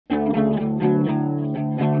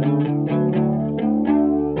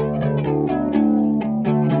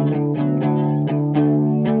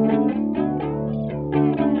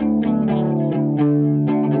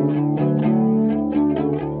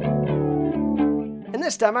In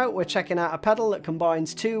this demo, we're checking out a pedal that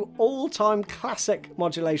combines two all-time classic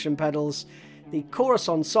modulation pedals, the Chorus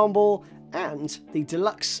Ensemble and the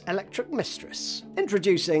Deluxe Electric Mistress.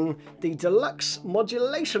 Introducing the Deluxe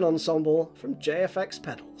Modulation Ensemble from JFX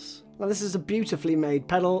Pedals. Now this is a beautifully made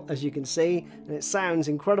pedal, as you can see, and it sounds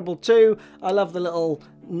incredible too. I love the little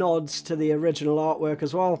nods to the original artwork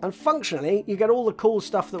as well. And functionally, you get all the cool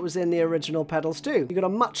stuff that was in the original pedals too. You've got a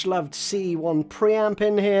much loved CE1 preamp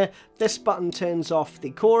in here. This button turns off the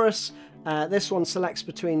chorus. This one selects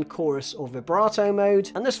between chorus or vibrato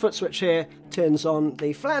mode, and this foot switch here turns on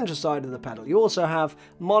the flanger side of the pedal. You also have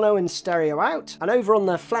mono and stereo out, and over on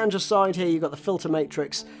the flanger side here you've got the filter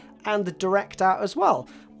matrix and the direct out as well,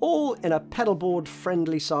 all in a pedal board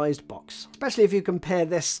friendly sized box. Especially if you compare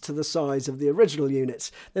this to the size of the original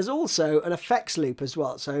units. There's also an effects loop as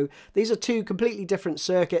well, so these are two completely different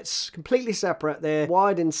circuits, completely separate. They're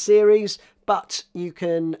wired in series, but you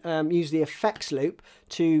can use the effects loop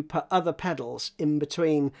to put other pedals in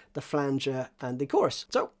between the flanger and the chorus.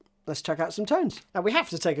 So let's check out some tones. Now we have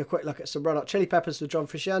to take a quick look at some Red Hot Chili Peppers with John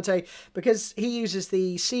Frusciante, because he uses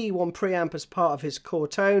the CE1 preamp as part of his core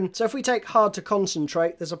tone. So if we take Hard to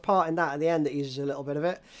Concentrate, there's a part in that at the end that uses a little bit of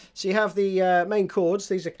it. So you have the main chords,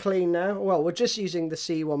 these are clean now. Well, we're just using the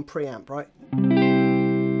CE1 preamp, right?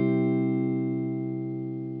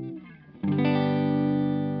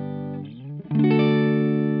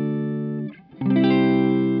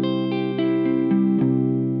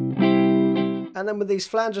 And then with these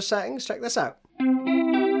flanger settings, check this out.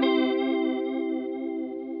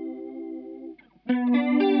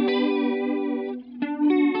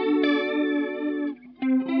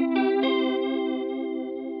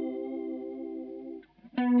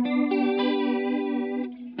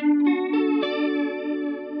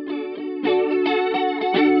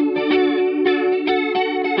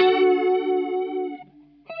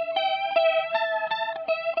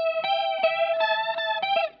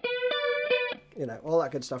 You know, all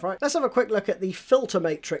that good stuff, right? Let's have a quick look at the filter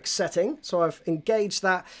matrix setting. So I've engaged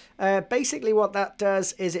that. Basically what that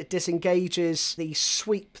does is it disengages the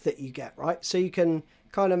sweep that you get, right? So you can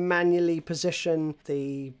kind of manually position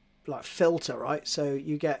the filter, right? So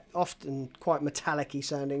you get often quite metallic-y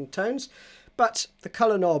sounding tones. But the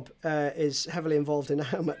colour knob is heavily involved in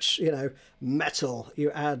how much, you know, metal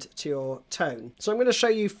you add to your tone. So I'm going to show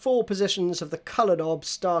you 4 positions of the colour knob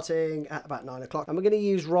starting at about 9 o'clock. And we're going to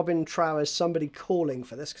use Robin Trower's Somebody Calling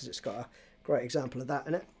for this because it's got a great example of that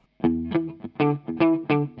in it.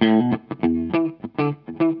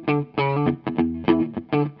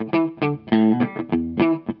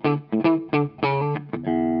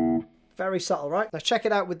 Very subtle, right? Now check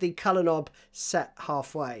it out with the colour knob set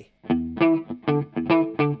halfway.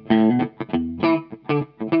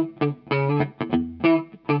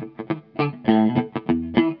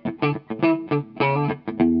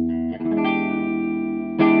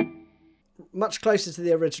 Much closer to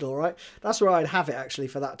the original, right? That's where I'd have it actually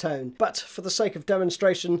for that tone. But for the sake of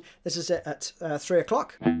demonstration, this is it at 3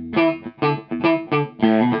 o'clock.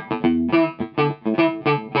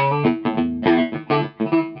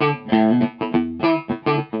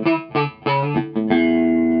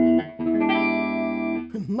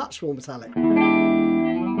 Much more metallic.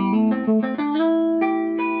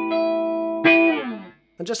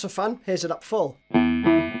 And just for fun, here's it up full.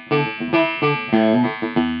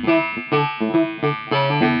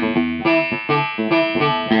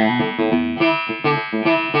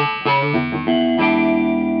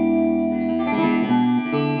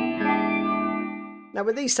 Now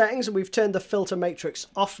with these settings, we've turned the filter matrix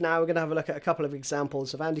off now. We're going to have a look at a couple of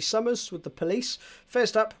examples of Andy Summers with The Police.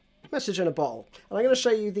 First up, Message in a Bottle. And I'm going to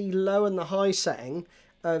show you the low and the high setting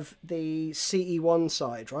of the CE1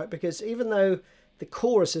 side, right? Because even though the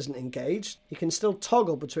chorus isn't engaged, you can still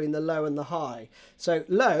toggle between the low and the high. So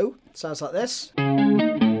low sounds like this.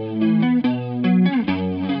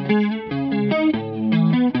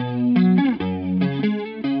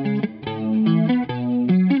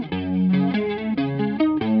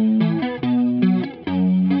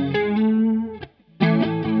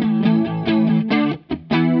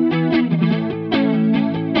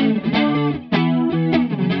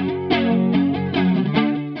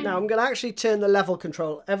 I'm going to actually turn the level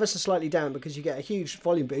control ever so slightly down because you get a huge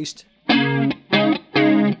volume boost. But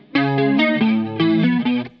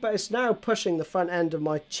it's now pushing the front end of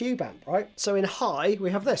my tube amp, right? So in high,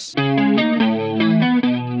 we have this.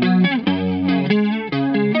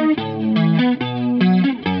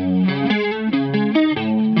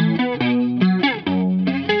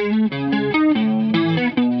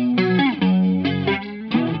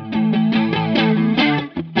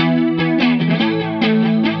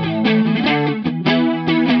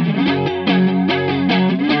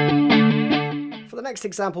 Next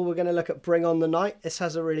example, we're going to look at Bring on the Night. This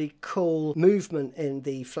has a really cool movement in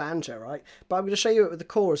the flanger, right? But I'm going to show you it with the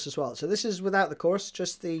chorus as well. So this is without the chorus,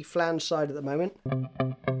 just the flange side at the moment.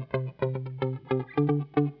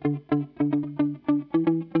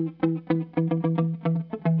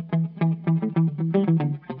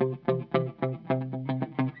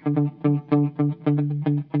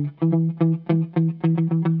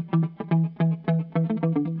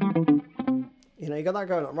 You got that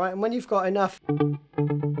going on, right? And when you've got enough,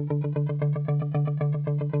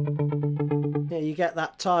 you get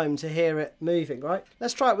that time to hear it moving, right?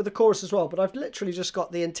 Let's try it with the chorus as well, but I've literally just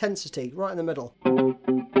got the intensity right in the middle.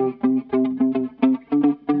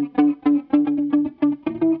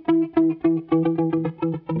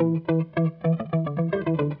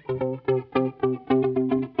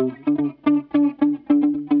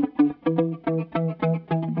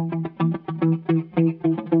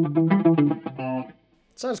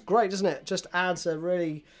 Sounds great, doesn't it? Just adds a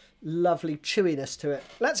really lovely chewiness to it.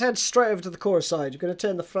 Let's head straight over to the chorus side. We're going to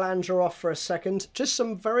turn the flanger off for a second. Just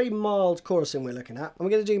some very mild chorusing we're looking at. And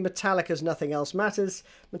we're going to do Metallica's Nothing Else Matters.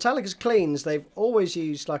 Metallica's cleans, they've always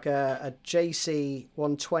used like a JC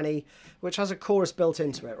 120, which has a chorus built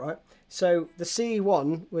into it, right? So the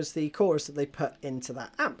C1 was the chorus that they put into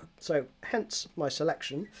that amp. So hence my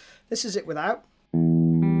selection. This is it without.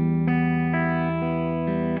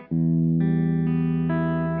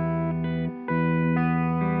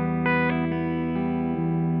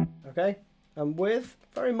 Okay, and with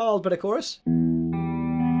very mild bit of chorus.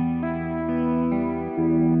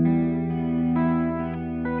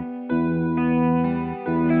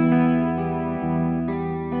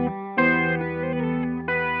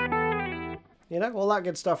 You know, all that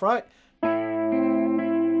good stuff, right?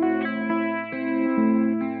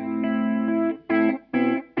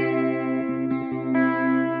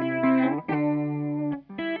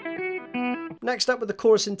 Next up, with the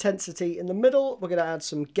chorus intensity in the middle, we're going to add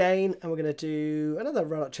some gain, and we're going to do another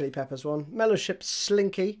Red Hot Chili Peppers one, Mellowship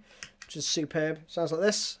Slinky, which is superb. Sounds like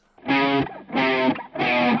this.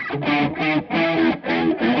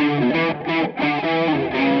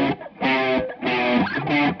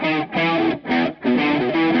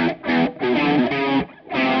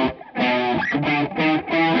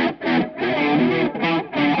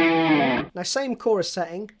 Now, same chorus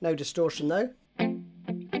setting, no distortion though.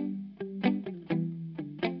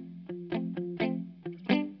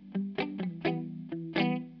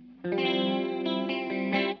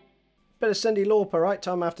 Bit of Cyndi Lauper, right,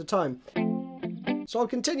 time after time. So I'll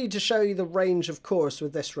continue to show you the range of chorus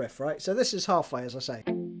with this riff, right? So this is halfway, as I say.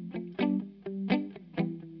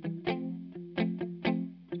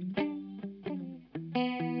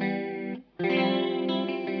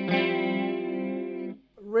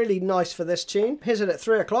 Really nice for this tune. Here's it at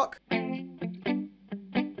 3 o'clock.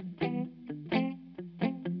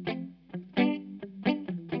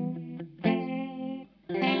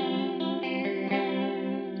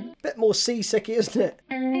 More seasicky, isn't it?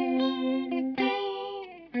 And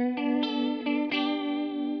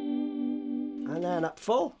then up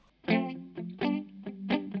full.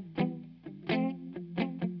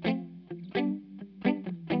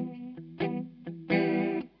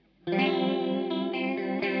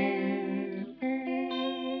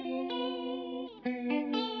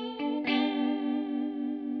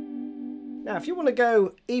 Now, if you want to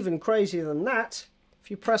go even crazier than that, if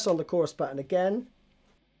you press on the chorus button again,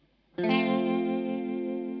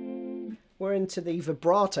 we're into the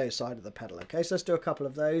vibrato side of the pedal, okay? So let's do a couple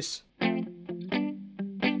of those.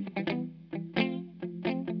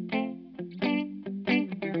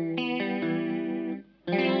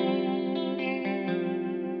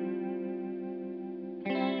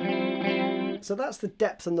 So that's the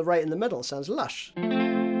depth and the rate in the middle. Sounds lush.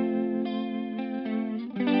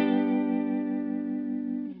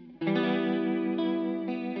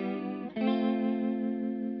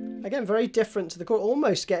 Again, very different to the chord,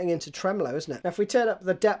 almost getting into tremolo, isn't it? Now, if we turn up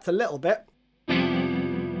the depth a little bit,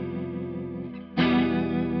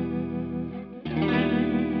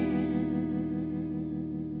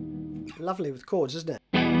 lovely with chords, isn't it?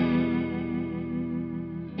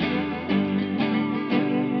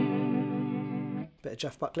 Bit of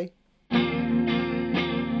Jeff Buckley.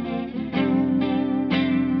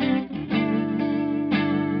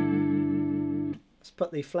 Let's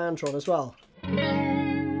put the flanger on as well.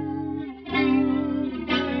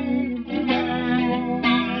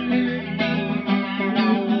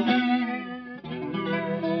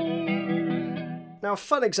 Now, a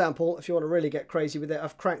fun example, if you want to really get crazy with it,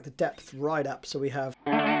 I've cranked the depth right up, so we have...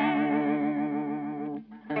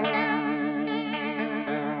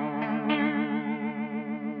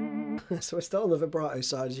 So we're still on the vibrato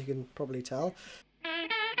side, as you can probably tell.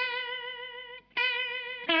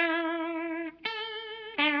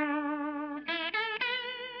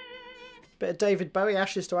 Bit of David Bowie,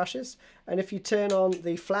 Ashes to Ashes. And if you turn on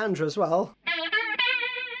the flanger as well,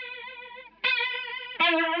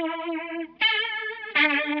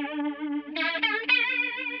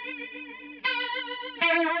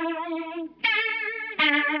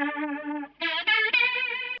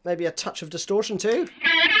 maybe a touch of distortion too.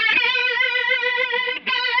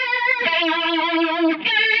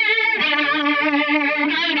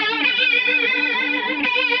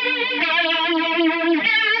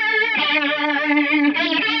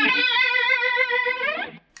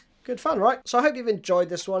 Good fun, right? So I hope you've enjoyed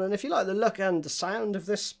this one, and if you like the look and the sound of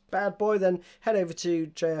this bad boy, then head over to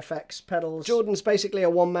JFX Pedals. Jordan's basically a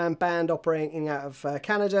one-man band operating out of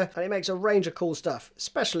Canada, and it makes a range of cool stuff,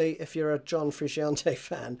 especially if you're a John Frusciante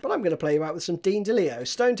fan. But I'm going to play you out with some Dean DeLeo,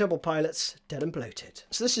 Stone Temple Pilots, Dead and Bloated.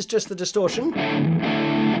 So this is just the distortion.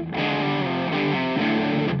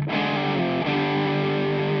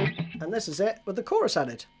 And this is it with the chorus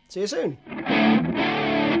added. See you soon.